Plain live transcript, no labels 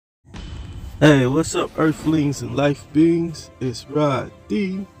Hey, what's up, Earthlings and Life Beings? It's Rod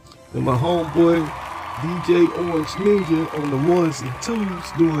D and my homeboy DJ Orange Ninja on the ones and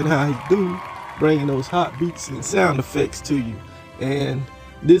twos, doing how he do, bringing those hot beats and sound effects to you. And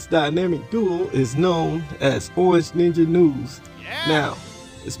this dynamic duo is known as Orange Ninja News. Now,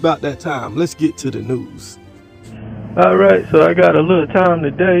 it's about that time. Let's get to the news. Alright, so I got a little time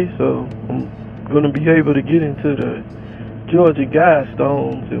today, so I'm going to be able to get into the Georgia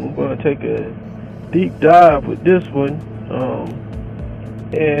guidestones, and we're going to take a deep dive with this one,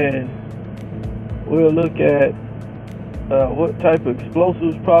 and we'll look at what type of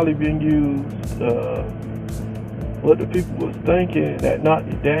explosives probably being used, what the people was thinking that knocked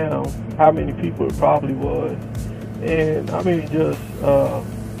it down, how many people it probably was, and I mean just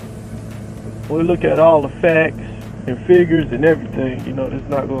we'll look at all the facts and figures and everything. You know, it's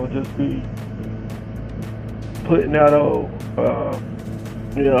not going to just be putting out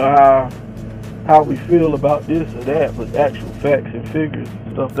you know, how we feel about this or that, but actual facts and figures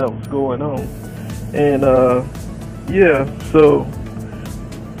and stuff that was going on. And yeah, so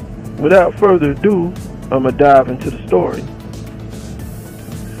without further ado, I'm gonna dive into the story.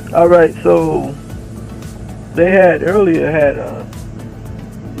 Alright, so they had earlier had a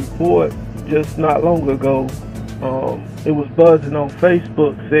report just not long ago. It was buzzing on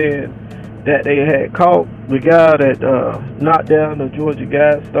Facebook saying that they had caught the guy that knocked down the Georgia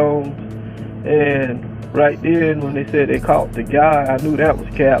guidestones, and right then when they said they caught the guy, I knew that was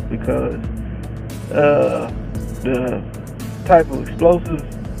cap, because the type of explosives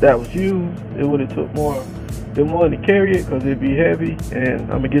that was used, it would have took more than one to carry it, because it'd be heavy, and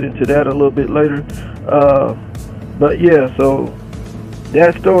I'm gonna get into that a little bit later. But yeah, so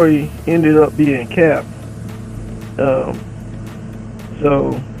that story ended up being cap. So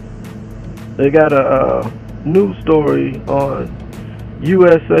they got a news story on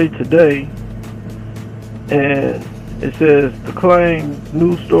USA Today, and it says the claimed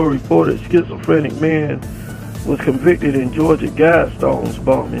news story reported schizophrenic man was convicted in Georgia guidestones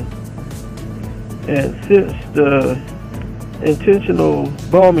bombing. And since the intentional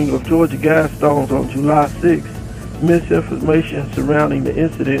bombing of Georgia guidestones on July 6th, misinformation surrounding the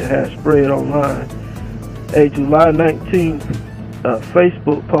incident has spread online. A July 19th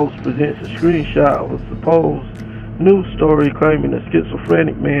Facebook post presents a screenshot of a supposed news story claiming a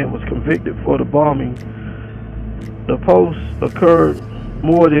schizophrenic man was convicted for the bombing. The post occurred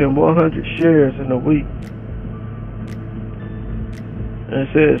more than 100 shares in a week. And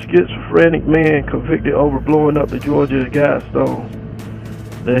it says, schizophrenic man convicted over blowing up the Georgia guidestones.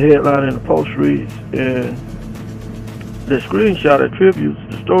 The headline in the post reads, and the screenshot attributes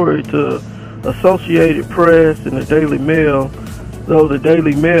the story to Associated Press and the Daily Mail, though the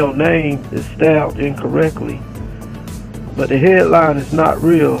Daily Mail name is styled incorrectly. But the headline is not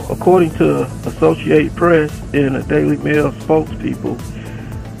real. According to Associated Press and the Daily Mail spokespeople,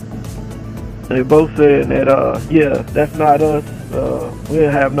 they both said that, yeah, that's not us. We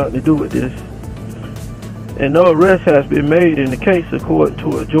don't have nothing to do with this. And no arrest has been made in the case, according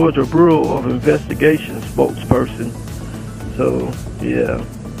to a Georgia Bureau of Investigation spokesperson. So, yeah.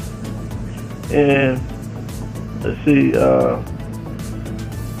 And let's see,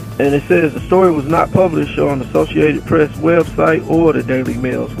 and it says the story was not published on the Associated Press website or the Daily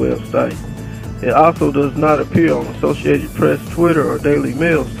Mail's website. It also does not appear on Associated Press Twitter or Daily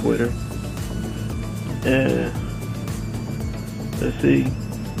Mail's Twitter. And let's see,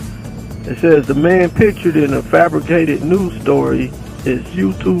 it says the man pictured in a fabricated news story is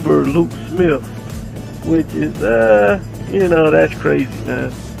YouTuber Luke Smith, which is, you know, that's crazy,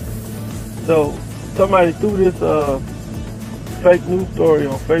 man. So somebody threw this fake news story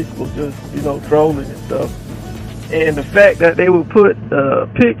on Facebook, just, you know, trolling and stuff. And the fact that they would put a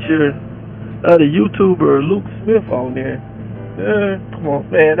picture of the YouTuber Luke Smith on there, come on,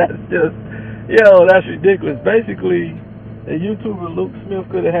 man, that's just, yo, that's ridiculous. Basically, the YouTuber Luke Smith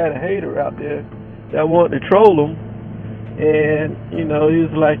could have had a hater out there that wanted to troll him, and, you know, he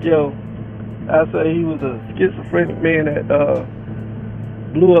was like, yo, I say he was a schizophrenic man that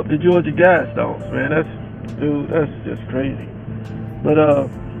blew up the Georgia guidestones, man. That's, dude, that's just crazy. But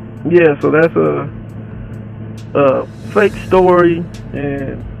yeah, so that's a fake story,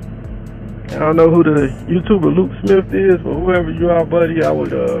 and I don't know who the YouTuber Luke Smith is, but whoever you are, buddy, I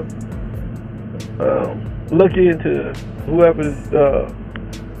would look into whoever's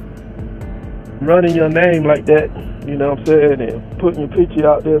running your name like that, you know what I'm saying, and putting your picture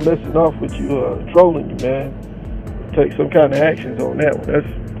out there, messing off with you, trolling you, man. Take some kind of actions on that one.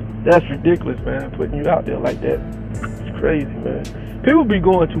 That's ridiculous, man, putting you out there like that. It's crazy, man. People be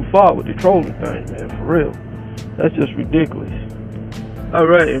going too far with the trolling thing, man, for real. That's just ridiculous.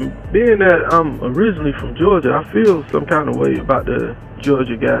 Alright, and being that I'm originally from Georgia, I feel some kind of way about the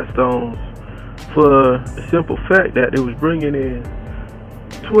Georgia guidestones for the simple fact that they was bringing in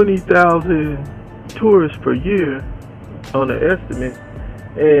 20,000 tourists per year on the estimate.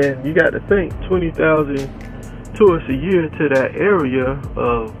 And you got to think, 20,000 tourists a year to that area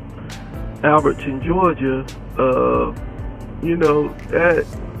of Alberton, Georgia, that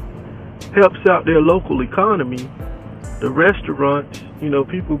helps out their local economy. The restaurants,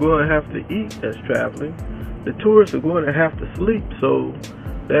 people going to have to eat that's traveling. The tourists are going to have to sleep, so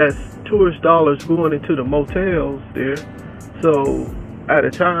that's tourist dollars going into the motels there. So at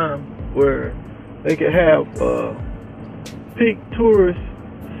a time where they could have peak tourist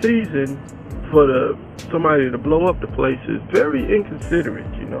season for somebody to blow up the place is very inconsiderate,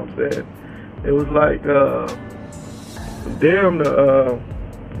 you know what I'm saying? It was like damn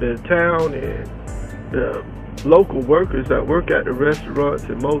the town and the local workers that work at the restaurants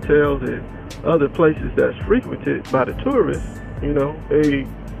and motels and other places that's frequented by the tourists, they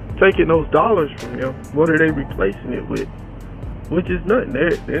taking those dollars from them. What are they replacing it with? Which is nothing.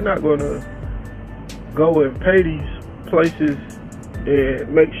 They're not going to go and pay these places and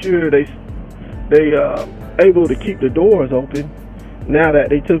make sure they able to keep the doors open now that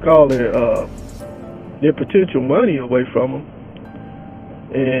they took all their potential money away from them.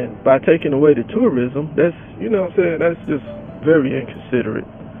 And by taking away the tourism, that's, that's just very inconsiderate.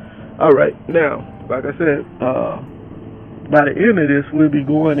 All right, now, like I said, by the end of this, we'll be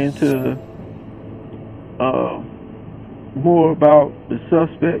going into more about the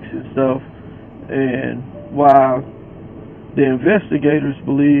suspects and stuff, and why the investigators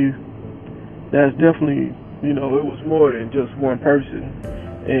believe that's definitely, it was more than just one person.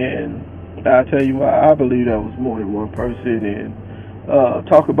 And I'll tell you why I believe that was more than one person, and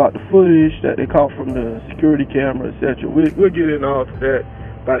talk about the footage that they caught from the security camera, etc. We'll get into all of that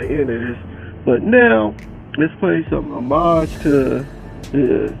by the end of this. But now, let's play some homage to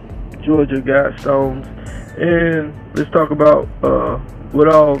the Georgia guidestones, and let's talk about what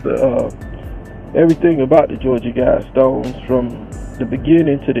all the everything about the Georgia guidestones from the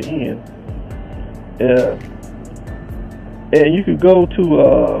beginning to the end. And you could go to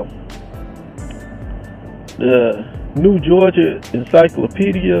the New Georgia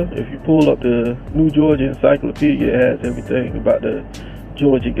Encyclopedia. If you pull up the New Georgia Encyclopedia, it has everything about the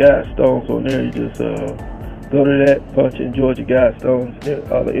Georgia guidestones on there. You just go to that, punch in Georgia guidestones, and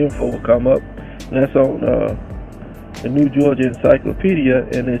all the info will come up. And that's on the New Georgia Encyclopedia,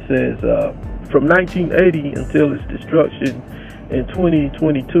 and it says from 1980 until its destruction in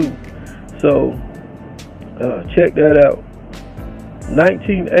 2022. So check that out.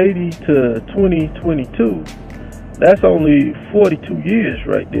 1980 to 2022. That's only 42 years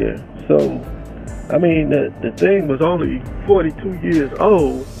right there. So, I mean, the thing was only 42 years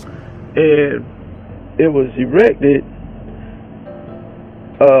old, and it was erected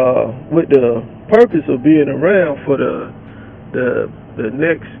with the purpose of being around for the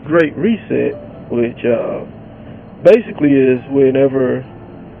next Great Reset, which basically is whenever,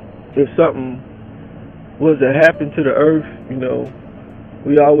 if something was to happen to the Earth,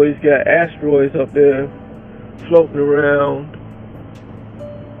 we always got asteroids up there floating around.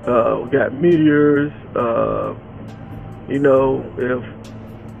 We got meteors. If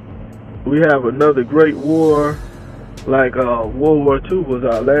we have another great war, like World War II was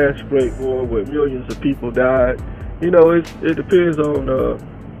our last great war where millions of people died. It depends on,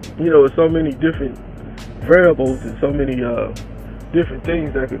 there's so many different variables and so many different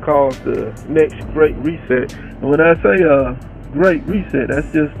things that could cause the next Great Reset. And when I say Great Reset,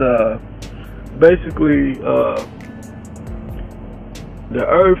 that's just basically the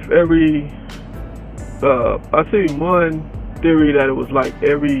Earth I seen one theory that it was like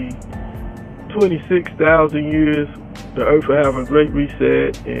every 26,000 years the Earth will have a Great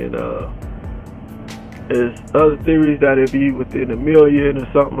Reset, and there's other theories that it'd be within a million or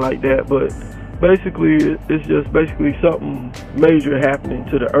something like that. But basically, it's just basically something major happening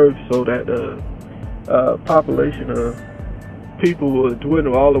to the Earth, so that the population of people will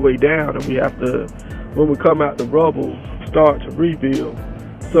dwindle all the way down, and we have to, when we come out the rubble, start to rebuild.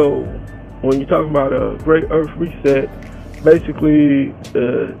 So when you're talking about a Great Earth Reset, basically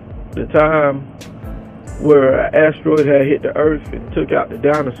the time where an asteroid had hit the Earth and took out the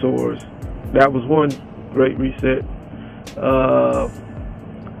dinosaurs, that was one Great Reset.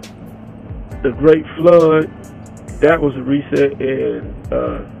 The Great Flood, that was a reset, and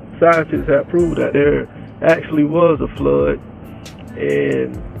scientists have proved that there actually was a flood,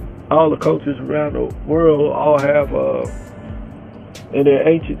 and all the cultures around the world all have, in their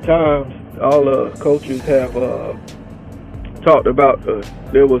ancient times, all the cultures have talked about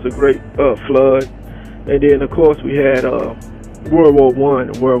there was a great flood, and then of course we had World War I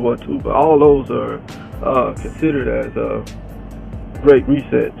and World War II. But all those are considered as great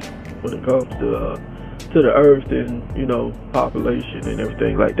resets when it comes to the earth and, you know, population and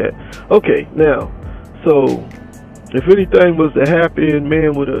everything like that. Okay, now, so if anything was to happen,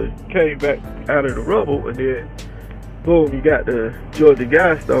 man would have came back out of the rubble, and then boom, you got the Georgia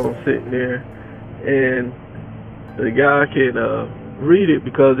guidestone sitting there, and the guy can read it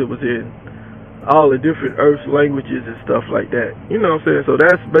because it was in all the different earth languages and stuff like that. You know what I'm saying? So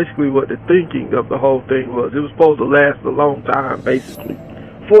that's basically what the thinking of the whole thing was. It was supposed to last a long time, basically.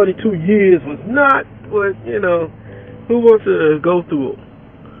 42 years was not what, you know, who wants to go through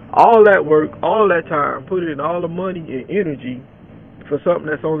all that work, all that time, put in all the money and energy for something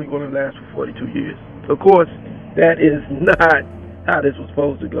that's only going to last for 42 years. Of course, that is not how this was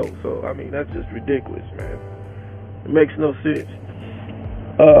supposed to go. So, I mean, that's just ridiculous, man. It makes no sense.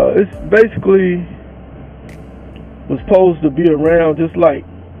 It's basically was supposed to be around just like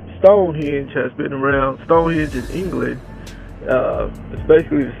Stonehenge has been around. Stonehenge in England. It's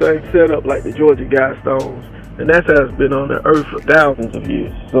basically the same setup like the Georgia guidestones, and that's how it's been on the earth for thousands of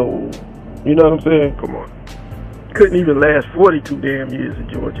years. So, you know what I'm saying? Come on. Couldn't even last 42 damn years in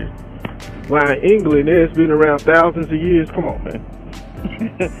Georgia. While in England, it's been around thousands of years. Come on, man.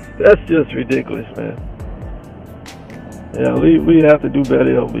 That's just ridiculous, man. Yeah, we have to do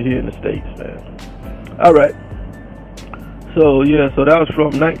better over here in the States, man. All right. So, yeah, so that was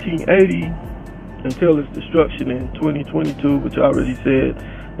from 1980 until its destruction in 2022, which I already said.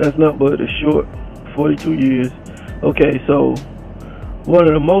 That's not but a short 42 years. Okay, so one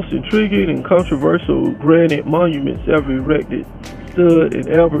of the most intriguing and controversial granite monuments ever erected stood in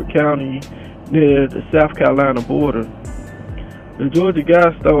Elbert County near the South Carolina border. The Georgia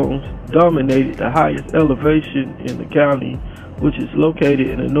guidestones dominated the highest elevation in the county, which is located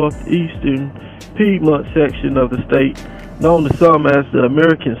in the northeastern Piedmont section of the state, known to some as the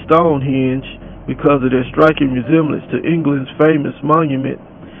American Stonehenge because of their striking resemblance to England's famous monument.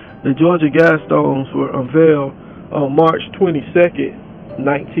 The Georgia guidestones were unveiled on March 22nd,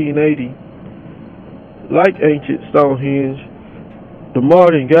 1980. Like ancient Stonehenge, the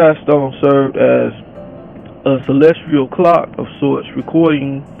modern guidestone served as a celestial clock of sorts,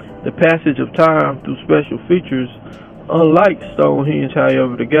 recording the passage of time through special features. Unlike Stonehenge,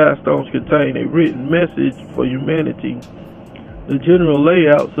 however, the guidestones contain a written message for humanity. The general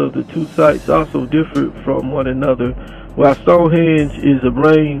layouts of the two sites also differed from one another. While Stonehenge is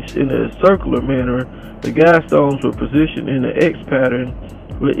arranged in a circular manner, the guidestones were positioned in an X pattern,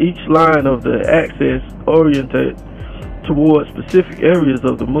 with each line of the axis oriented towards specific areas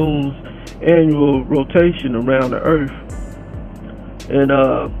of the moon's annual rotation around the earth. And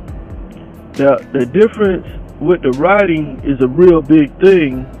the difference with the writing is a real big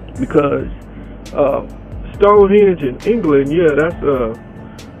thing, because Stonehenge in England, yeah, that's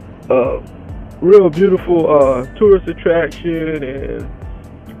a real beautiful tourist attraction, and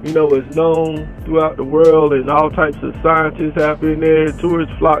you know, it's known throughout the world, and all types of scientists have been there.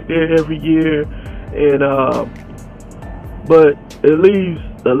 Tourists flock there every year, and but it leaves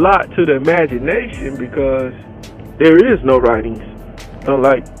a lot to the imagination because there is no writings,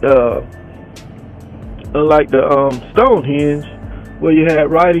 unlike the Stonehenge, where you had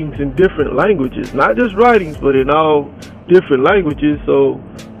writings in different languages. Not just writings, but in all different languages, so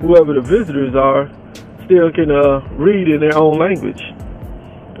whoever the visitors are still can read in their own language.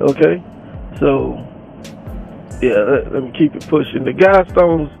 Okay, so yeah, let me keep it pushing. The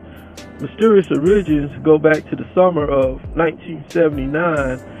guidestones' mysterious origins go back to the summer of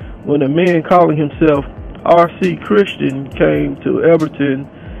 1979, when a man calling himself R.C. Christian came to Elberton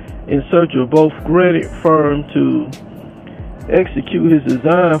in search of both granite firm to execute his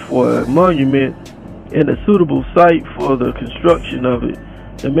design for a monument and a suitable site for the construction of it.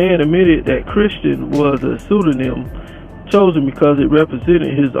 The man admitted that Christian was a pseudonym chosen because it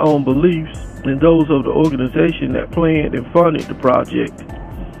represented his own beliefs and those of the organization that planned and funded the project.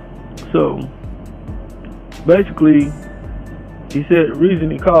 So basically, he said the reason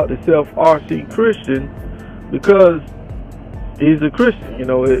he called himself R.C. Christian because he's a Christian, you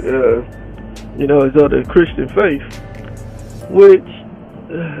know, he's of the Christian faith. Which,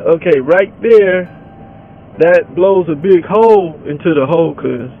 okay, right there, that blows a big hole into the whole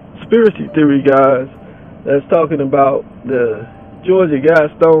conspiracy theory, guys, that's talking about the Georgia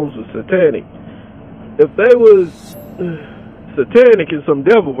guidestones were satanic. If they was satanic and some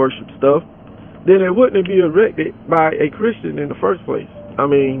devil worship stuff, then it wouldn't be erected by a Christian in the first place. I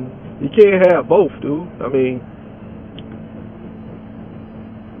mean, you can't have both, dude. I mean,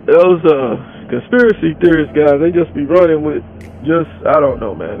 those conspiracy theorists, guys, they just be running with I don't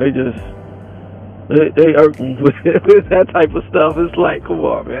know, man. They irk me with that type of stuff. It's like, come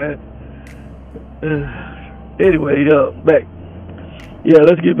on, man. Anyway, back. Yeah,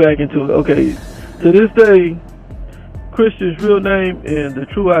 let's get back into it. Okay, to this day, Christian's real name and the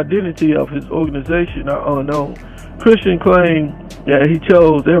true identity of his organization are unknown. Christian claimed that he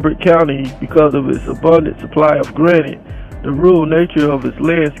chose Everett County because of its abundant supply of granite, the rural nature of its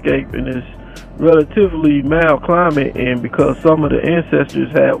landscape, and its relatively mild climate, and because some of the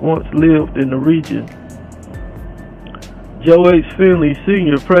ancestors had once lived in the region. Joe H. Finley,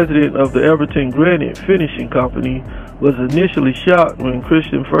 Sr., president of the Everton Granite Finishing Company, was initially shocked when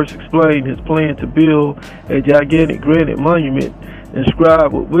Christian first explained his plan to build a gigantic granite monument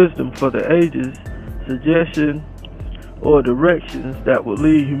inscribed with wisdom for the ages, suggestion or directions that would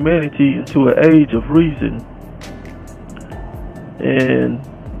lead humanity into an age of reason. And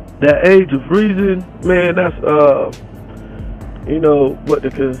that age of reason, man, that's what the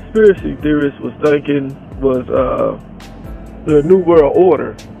conspiracy theorists was thinking was the New World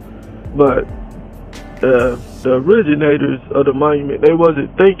Order. But the originators of the monument, they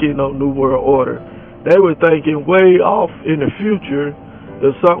wasn't thinking of New World Order. They were thinking way off in the future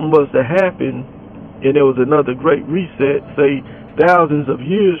if something was to happen and there was another great reset, say thousands of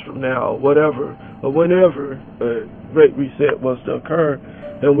years from now or whatever, or whenever a great reset was to occur,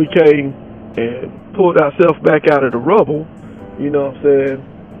 and we came and pulled ourselves back out of the rubble, you know what I'm saying?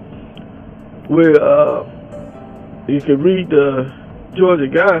 Where you can read the Georgia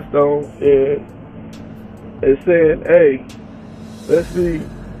Guidestones, and it's saying, hey, let's be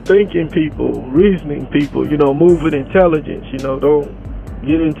thinking people, reasoning people, moving intelligence, don't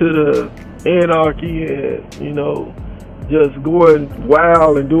get into the anarchy and, just going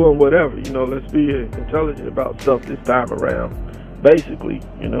wild and doing whatever, let's be intelligent about stuff this time around, basically,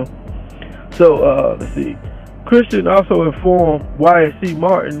 So, let's see. Christian also informed Y.S.C.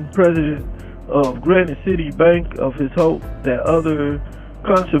 Martin, president of Granite City Bank, of his hope that other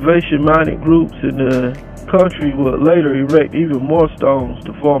conservation-minded groups in the country would later erect even more stones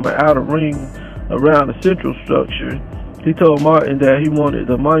to form an outer ring around the central structure. He told Martin that he wanted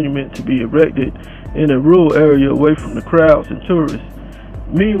the monument to be erected in a rural area away from the crowds and tourists.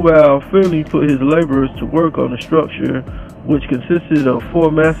 Meanwhile, Finley put his laborers to work on the structure, which consisted of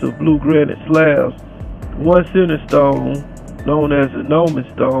 4 massive blue granite slabs, 1 center stone, known as the Gnomon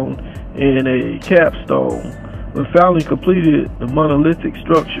stone, and a capstone. When finally completed, the monolithic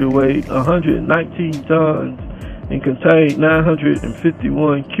structure weighed 119 tons and contained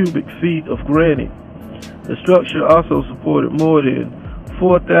 951 cubic feet of granite. The structure also supported more than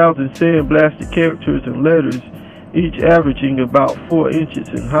 4,000 sandblasted characters and letters, each averaging about 4 inches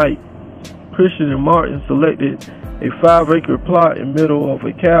in height. Christian and Martin selected a 5-acre plot in the middle of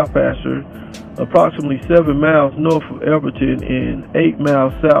a cow pasture, approximately 7 miles north of Everton and 8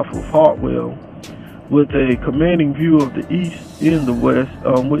 miles south of Hartwell, with a commanding view of the east and the west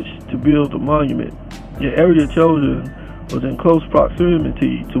on which to build the monument. The area chosen was in close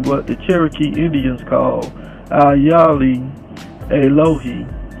proximity to what the Cherokee Indians call Ayali Elohi,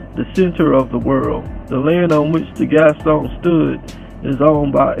 the center of the world. The land on which the guidestone stood is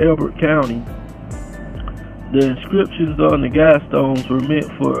owned by Everett County. The inscriptions on the guidestones were meant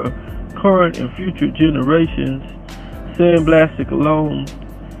for current and future generations. Sandblasted alone,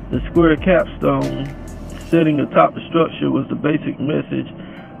 the square capstone sitting atop the structure was the basic message: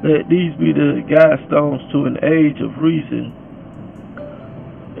 let these be the guidestones to an age of reason.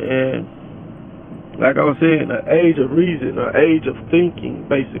 And like I was saying, an age of reason, an age of thinking,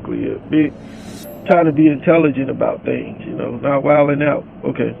 basically, trying to be intelligent about things, not wilding out.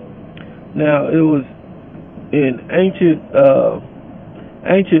 Okay. Now, it was in ancient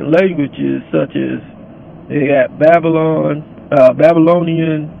languages such as they got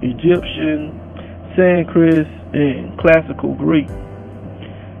Babylonian, Egyptian, Sanskrit, and Classical Greek.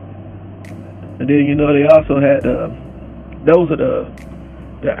 And then they also had those are the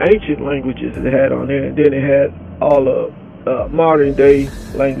ancient languages they had on there, and then they had all the modern day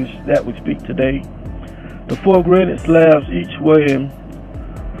language that we speak today. The 4 granite slabs, each weighing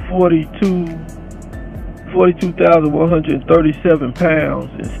 42,137 pounds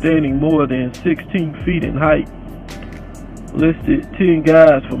and standing more than 16 feet in height, listed 10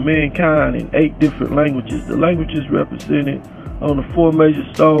 guides for mankind in 8 different languages. The languages represented on the 4 major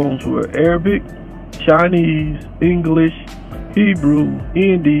stones were Arabic, Chinese, English, Hebrew,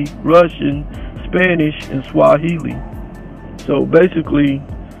 Hindi, Russian, Spanish, and Swahili. So basically,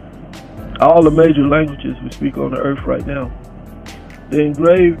 all the major languages we speak on the earth right now. The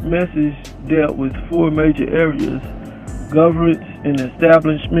engraved message dealt with 4 major areas: governance, and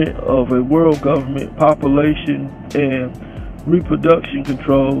establishment of a world government, population and reproduction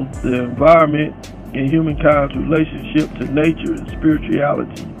control, the environment, and humankind's relationship to nature and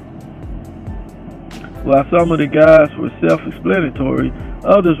spirituality. While some of the guides were self-explanatory,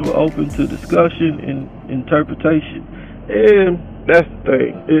 others were open to discussion and interpretation. And that's the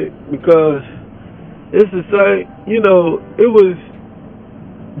thing, because it's the same, it was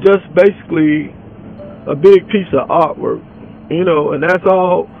just basically a big piece of artwork, and that's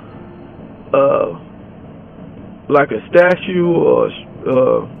all, like a statue or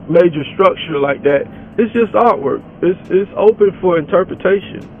a major structure like that. It's just artwork. It's open for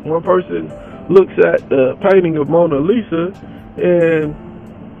interpretation. One person looks at the painting of Mona Lisa and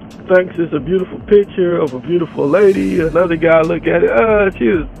thinks it's a beautiful picture of a beautiful lady. Another guy look at it, she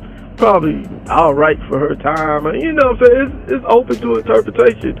was probably all right for her time. You know what I'm saying? It's open to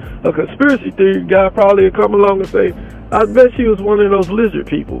interpretation. A conspiracy theory guy probably would come along and say, I bet she was one of those lizard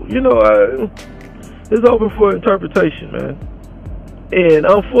people. It's open for interpretation, man. And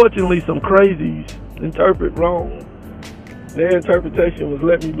unfortunately, some crazies interpret wrong. Their interpretation was,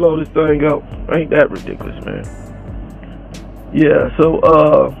 let me blow this thing up. Ain't that ridiculous, man? Yeah, so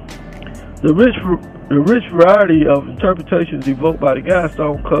the rich variety of interpretations evoked by the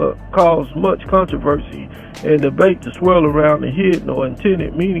guidestone caused much controversy and debate to swirl around the hidden or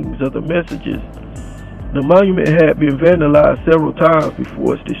intended meanings of the messages. The monument had been vandalized several times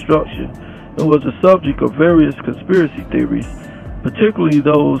before its destruction and was the subject of various conspiracy theories, particularly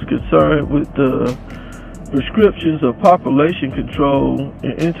those concerned with the prescriptions of population control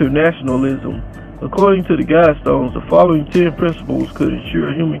and internationalism. According to the guidestones, the following 10 principles could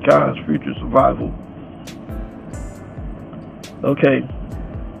ensure humankind's future survival. Okay,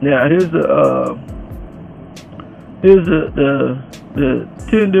 now here's the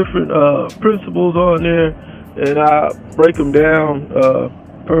 10 different principles on there, and I break them down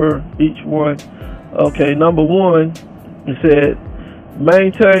per each one. Okay, number 1, it said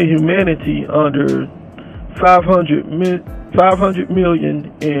maintain humanity under 500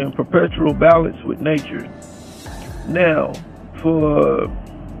 million in perpetual balance with nature. Now, for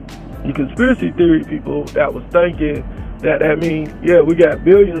the conspiracy theory people that was thinking that means, yeah, we got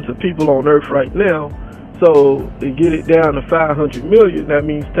billions of people on Earth right now, so to get it down to 500 million, that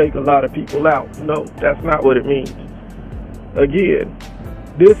means take a lot of people out. No, that's not what it means. Again,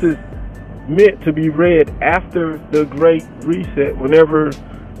 this is meant to be read after the Great Reset, whenever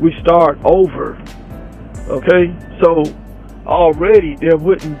we start over. Okay, so already there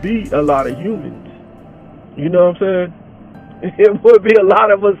wouldn't be a lot of humans. You know what I'm saying? It would be a lot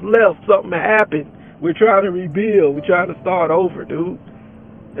of us left. Something happened. We're trying to rebuild. We're trying to start over, dude.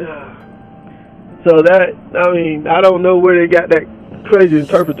 So I don't know where they got that crazy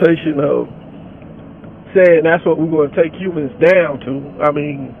interpretation of saying that's what we're going to take humans down to. I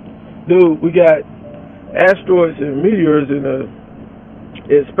mean, dude, we got asteroids and meteors in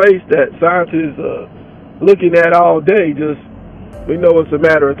space that scientists are looking at all day. We know it's a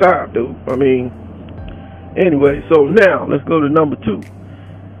matter of time, dude. I mean, anyway, so now let's go to number 2.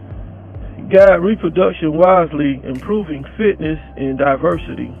 Guide reproduction wisely, improving fitness and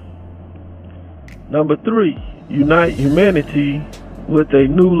diversity. Number 3, unite humanity with a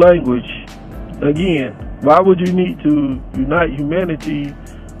new language. Again, why would you need to unite humanity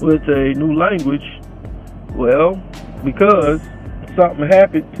with a new language? Well, because something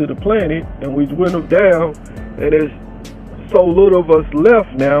happened to the planet and we dwindled down, and there's so little of us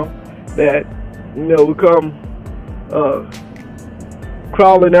left now that we come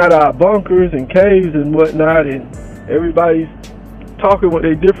crawling out of our bunkers and caves and whatnot, and everybody's talking with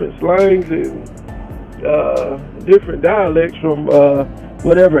their different slangs and different dialects from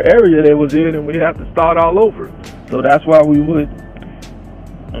whatever area they was in, and we have to start all over. So that's why we would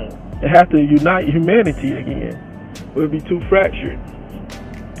have to unite humanity again. We'll be too fractured,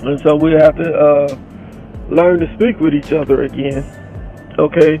 and so we have to learn to speak with each other again.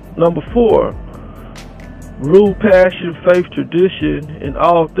 Okay, number 4, rule passion, faith, tradition, and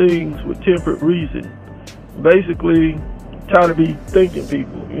all things with temperate reason. Basically, try to be thinking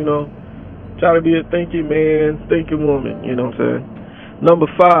people, try to be a thinking man, thinking woman, you know what I'm saying? Number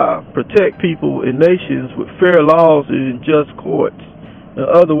 5, protect people and nations with fair laws and just courts. In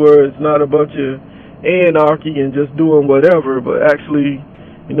other words, not a bunch of anarchy and just doing whatever, but actually,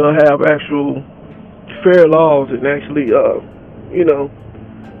 have actual fair laws and actually,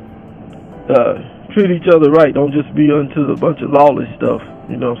 treat each other right. Don't just be into a bunch of lawless stuff,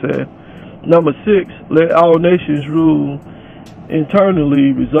 you know what I'm saying? Number 6, let all nations rule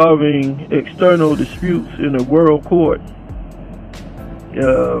internally, resolving external disputes in a world court.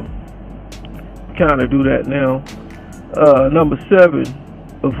 Kind of do that now. Number 7,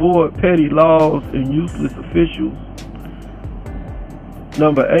 avoid petty laws and useless officials.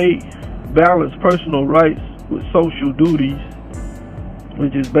 Number 8, balance personal rights with social duties,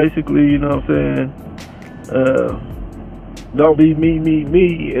 which is basically, you know what I'm saying, don't be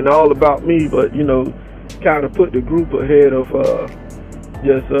me, and all about me, but, you know, kind of put the group ahead of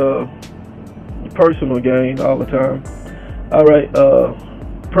just personal gain all the time. All right,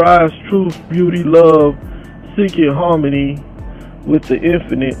 prize truth, beauty, love, seeking harmony with the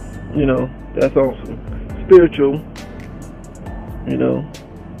infinite. You know, that's awesome. Spiritual, you know.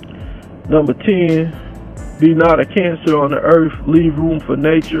 Number 10, be not a cancer on the earth. Leave room for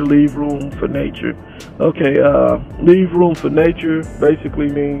nature. Leave room for nature. Okay, leave room for nature basically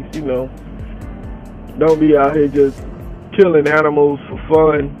means, you know, don't be out here just killing animals for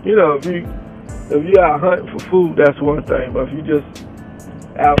fun. You know, if you out hunting for food, that's one thing. But if you just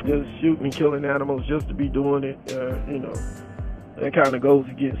out just shooting and killing animals just to be doing it, you know, that kind of goes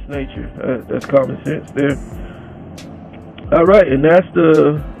against nature. That's common sense there. All right, and that's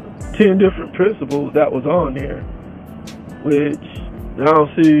the 10 different principles that was on there, which I don't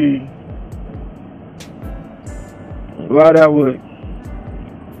see why that would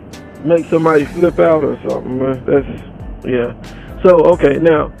make somebody flip out or something. That's, yeah. So, okay,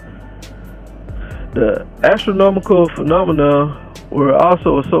 now, the astronomical phenomena were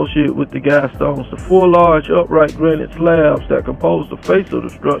also associated with the guidestones. The 4 large upright granite slabs that compose the face of the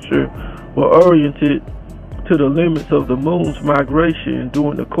structure were oriented to the limits of the moon's migration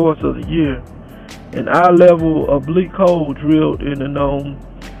during the course of the year. An eye-level oblique hole drilled in the known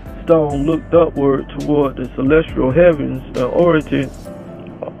stone looked upward toward the celestial heavens, oriented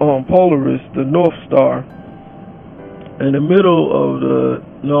on Polaris, the North Star. In the middle of the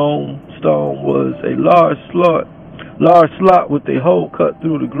known stone was a large slot with a hole cut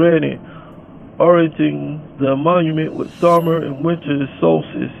through the granite, orienting the monument with summer and winter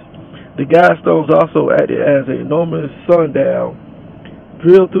solstice. The guidestones also acted as an enormous sundial.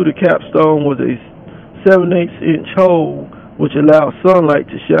 Drilled through the capstone was a 7/8-inch hole, which allowed sunlight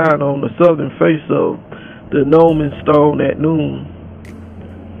to shine on the southern face of the Gnomon stone at noon.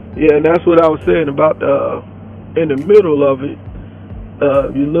 Yeah, and that's what I was saying about in the middle of it.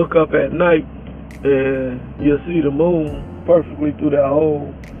 You look up at night and you'll see the moon perfectly through that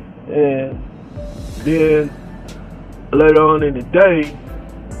hole, and then later on in the day,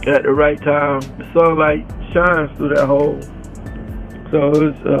 at the right time, the sunlight shines through that hole. So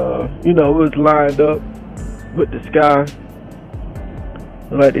it's you know, it was lined up with the sky.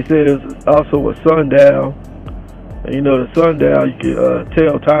 Like they said, it was also a sundial. And you know, the sundial, you can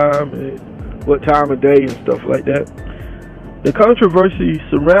tell time and what time of day and stuff like that. The controversy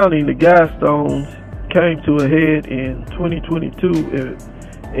surrounding the guidestones came to a head in 2022.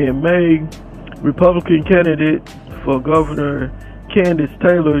 In May, Republican candidate for governor Candace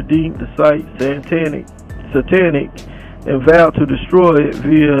Taylor deemed the site satanic and vowed to destroy it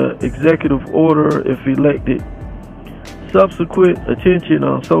via executive order if elected. Subsequent attention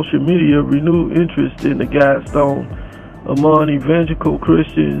on social media renewed interest in the guidestone among evangelical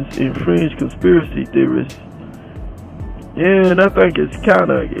Christians and fringe conspiracy theorists. And I think it's kind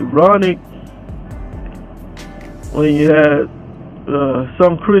of ironic when you had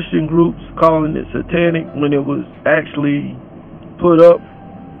some Christian groups calling it satanic when it was actually put up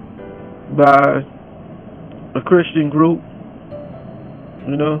by a Christian group,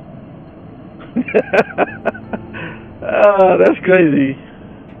 you know. That's crazy.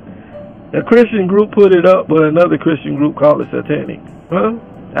 A Christian group put it up, but another Christian group called it satanic. Huh?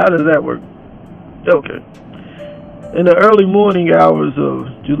 How does that work? Okay. In the early morning hours of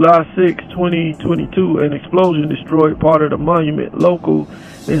July 6, 2022, an explosion destroyed part of the monument. Local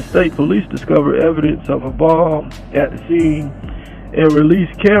and state police discovered evidence of a bomb at the scene and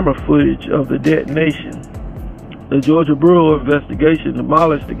released camera footage of the detonation. The Georgia Bureau of Investigation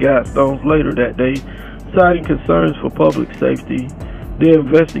demolished the guidestones later that day, citing concerns for public safety. The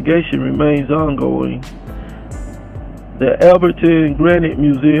investigation remains ongoing. The Alberton Granite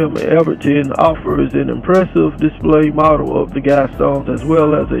Museum in Alberton offers an impressive display model of the guidestones as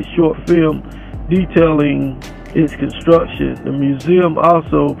well as a short film detailing its construction. The museum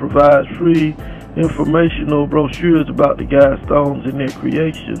also provides free informational brochures about the guidestones and their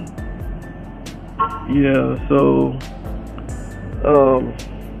creation. Yeah, so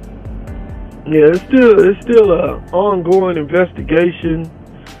yeah, it's still an ongoing investigation.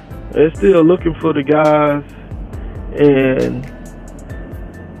 They're still looking for the guys, and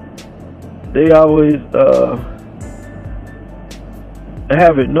they always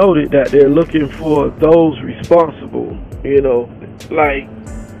have it noted that they're looking for those responsible. You know, like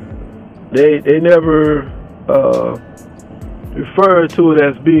they never refer to it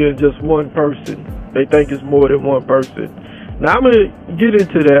as being just one person. They think it's more than one person. Now I'm gonna get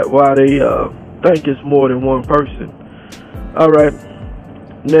into that why they think it's more than one person. All right.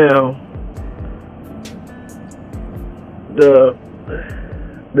 Now the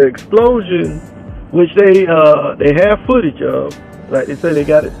explosion, which they have footage of, like they say they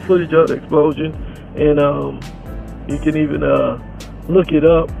got footage of the explosion, and you can even look it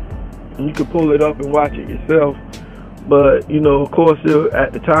up, and you can pull it up and watch it yourself. But you know, of course,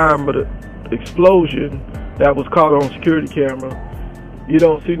 at the time of the explosion that was caught on security camera, you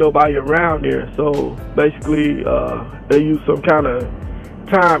don't see nobody around there. So basically, they use some kind of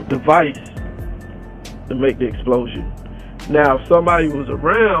time device to make the explosion. Now, if somebody was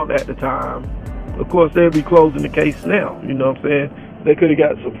around at the time, of course, they'd be closing the case now. You know what I'm saying? They could have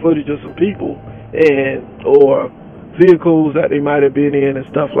got some footage of some people or vehicles that they might have been in and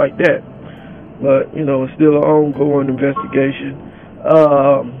stuff like that. But, you know, it's still an ongoing investigation.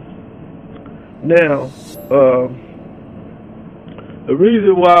 Now, the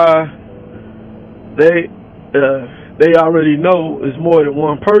reason why they already know it's more than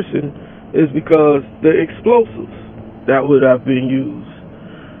one person is because the explosives that would have been used.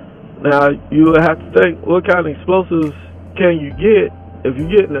 Now, you would have to think, what kind of explosives can you get? If you're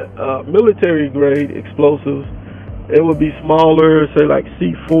getting military grade explosives, it would be smaller, say like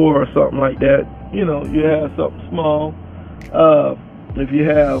C4 or something like that. You know, you have something small. If you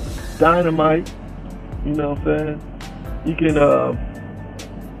have dynamite, you know what I'm saying, you can,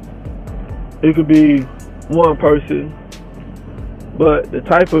 it could be one person. But the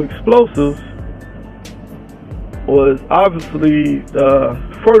type of explosives was obviously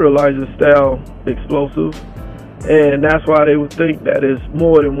fertilizer style explosives, and that's why they would think that it's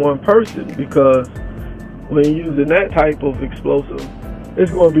more than one person, because when using that type of explosive,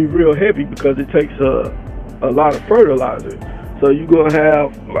 it's going to be real heavy because it takes a lot of fertilizer. So you're going to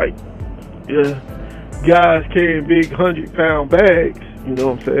have like guys carrying big 100-pound bags, you know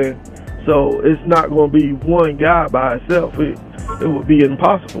what I'm saying? So it's not going to be one guy by itself. It would be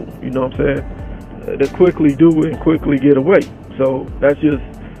impossible, you know what I'm saying, to quickly do it and quickly get away. So that's just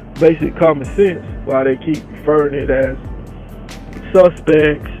basic common sense why they keep referring it as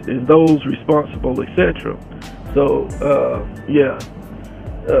suspects and those responsible, etc. So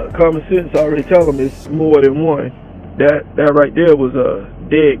common sense already tell them it's more than one. That right there was a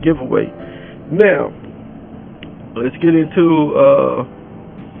dead giveaway. Now let's get into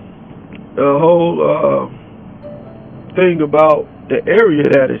the whole thing about the area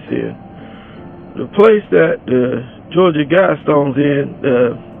that it's in. The place that the Georgia Guidestones in,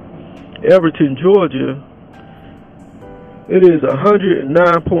 Everton, Georgia, it is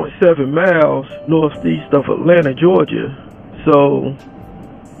 109.7 miles northeast of Atlanta, Georgia. So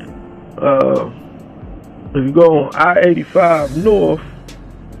if you go on I-85 north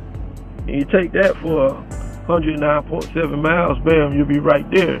and you take that for 109.7 miles, bam, you'll be right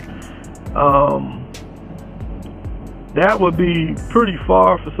there. That would be pretty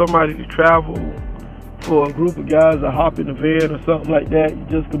far for somebody to travel, for a group of guys to hop in a van or something like that. You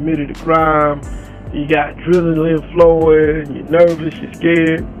just committed a crime, you got adrenaline flowing, you're nervous, you're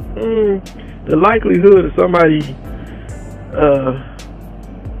scared. The likelihood of somebody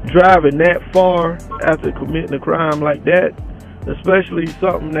driving that far after committing a crime like that, especially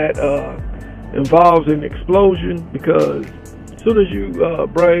something that involves an explosion, because as soon as you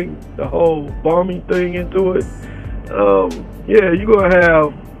bring the whole bombing thing into it, yeah, you're going to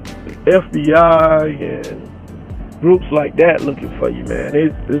have FBI and groups like that looking for you, man.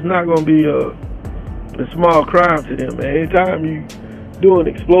 It's not going to be a small crime to them, man. Anytime you doing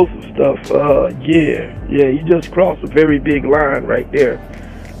explosive stuff, yeah, you just crossed a very big line right there.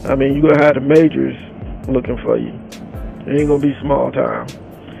 I mean, you're going to have the majors looking for you. It ain't going to be small time.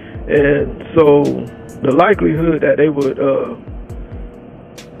 And so the likelihood that they would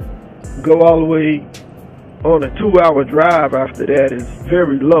go all the way on a 2-hour drive after that is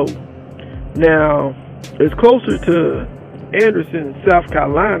very low. Now, it's closer to Anderson, South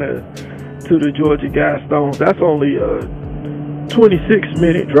Carolina, to the Georgia Guidestones. That's only a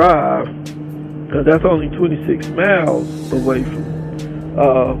 26-minute drive, because that's only 26 miles away from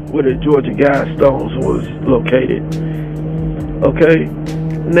where the Georgia Guidestones was located. Okay,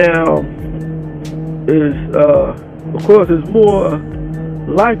 now of course it's more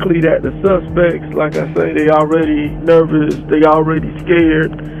likely that the suspects, like I say, they already nervous, they already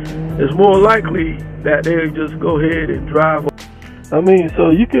scared. It's more likely that they'll just go ahead and drive. I mean, so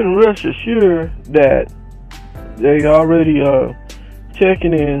you can rest assured that they already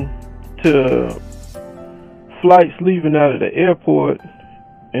checking in to flights leaving out of the airport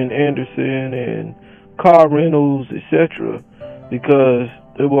in Anderson and car rentals, etc. because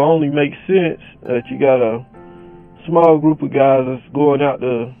it will only make sense that you got a small group of guys that's going out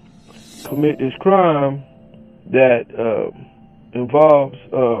to commit this crime that involves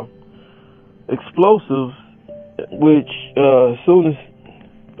explosives, which as soon as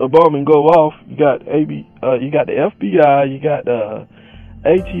a bombing go off, you got you got the FBI, you got the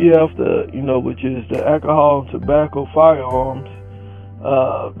ATF, which is the alcohol and tobacco firearms.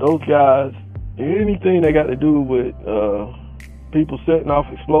 Those guys, anything they got to do with people setting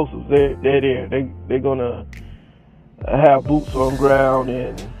off explosives, they're there. They're gonna have boots on ground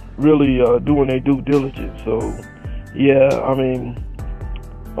and really doing their due diligence. So yeah, I mean,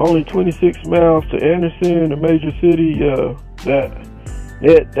 only 26 miles to Anderson, a major city.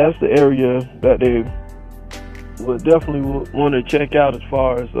 That's the area that they would definitely want to check out as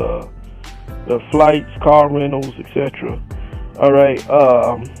far as the flights, car rentals, etc. All right,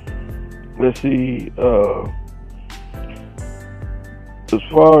 let's see. As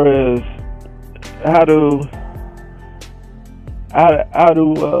far as how do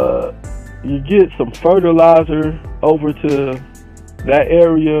you get some fertilizer over to that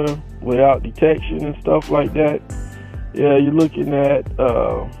area without detection and stuff like that? Yeah, you're looking at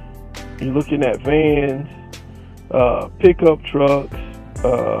vans, pickup trucks.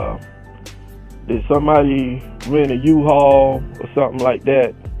 Did somebody rent a U-Haul or something like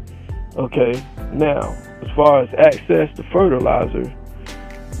that? Okay. Now, as far as access to fertilizer,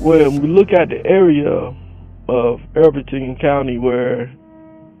 when we look at the area of Irvington County where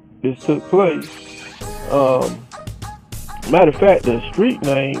this took place, matter of fact, the street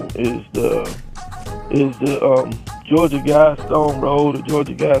name is the Georgia Guidestone Road or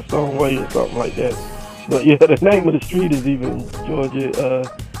Georgia Guidestone Way or something like that. But yeah, the name of the street is even Georgia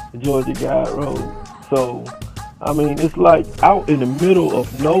Guide Road. So, I mean, it's like out in the middle of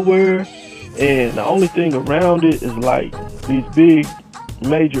nowhere, and the only thing around it is like these big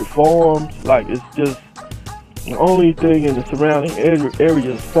major farms. Like, it's just the only thing in the surrounding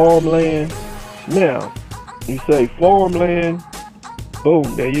area is farmland. Now, you say farmland,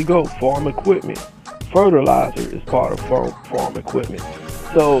 boom, there you go, farm equipment. Fertilizer is part of farm equipment.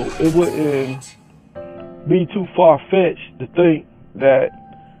 So it wouldn't be too far-fetched to think that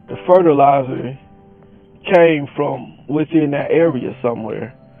the fertilizer came from within that area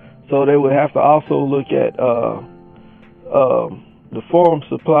somewhere. So they would have to also look at the farm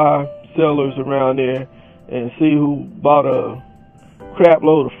supply sellers around there and see who bought a crap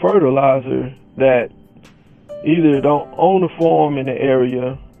load of fertilizer that either don't own a farm in the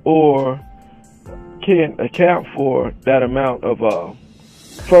area or can't account for that amount of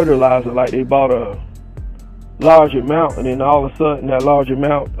fertilizer. Like they bought a large amount and then all of a sudden that large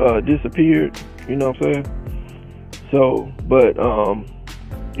amount disappeared. You know what I'm saying? So, but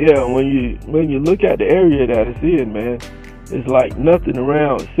yeah, when you look at the area that it's in, man, it's like nothing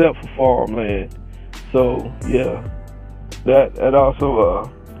around except for farmland. So yeah, that also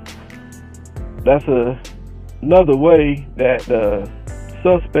that's another way that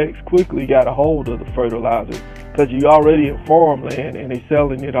suspects quickly got a hold of the fertilizer, because you already in farmland and they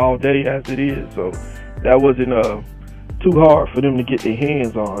selling it all day as it is. So that wasn't too hard for them to get their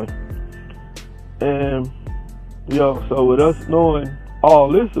hands on. And so with us knowing all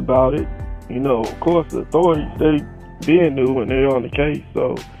this about it, of course the authorities, they being new and they're on the case.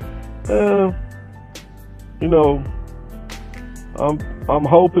 So I'm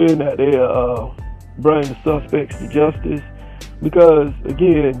hoping that they'll bring the suspects to justice, because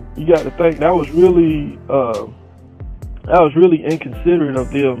again, you got to think that was really inconsiderate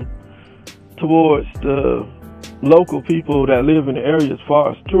of them towards the local people that live in the area as far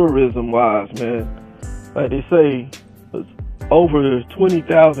as tourism wise, man. Like they say, it's over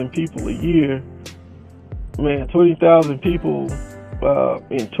 20,000 people a year. Man, 20,000 people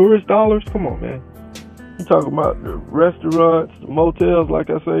in tourist dollars? Come on, man. You talking about the restaurants, the motels, like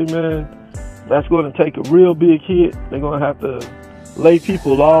I say, man. That's going to take a real big hit. They're going to have to lay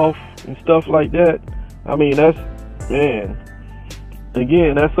people off and stuff like that. I mean, that's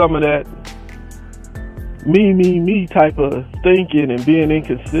some of that me type of thinking and being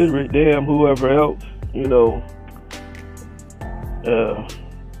inconsiderate. Damn whoever else, and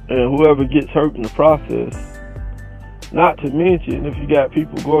whoever gets hurt in the process. Not to mention, if you got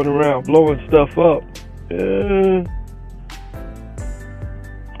people going around blowing stuff up,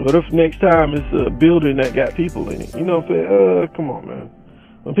 what if next time it's a building that got people in it? You know what I'm saying? Come on, man.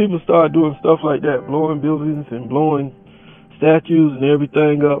 When people start doing stuff like that, blowing buildings and blowing statues and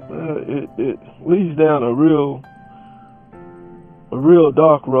everything up, it leads down a real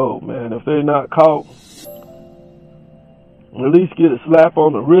dark road, man. If they're not caught, at least get a slap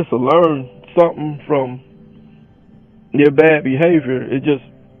on the wrist or learn something from their bad behavior, it just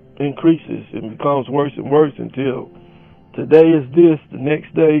increases and becomes worse and worse until today is this, the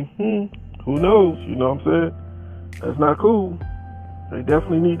next day, who knows? You know what I'm saying? That's not cool. They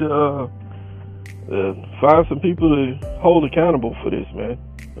definitely need to find some people to hold accountable for this, man.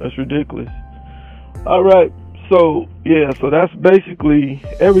 That's ridiculous. All right, so that's basically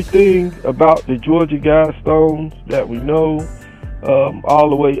everything about the Georgia guidestones that we know, all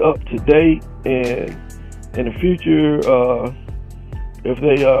the way up to date. And in the future, if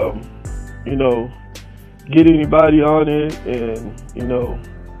they, get anybody on it and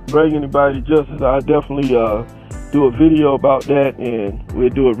bring anybody to justice, I definitely do a video about that, and we'll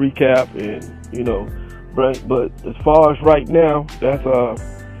do a recap and but as far as right now, that's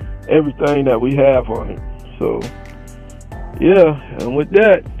everything that we have on it. So and with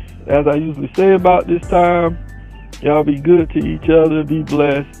that, as I usually say about this time, y'all be good to each other, be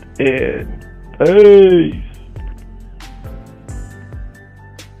blessed, and peace.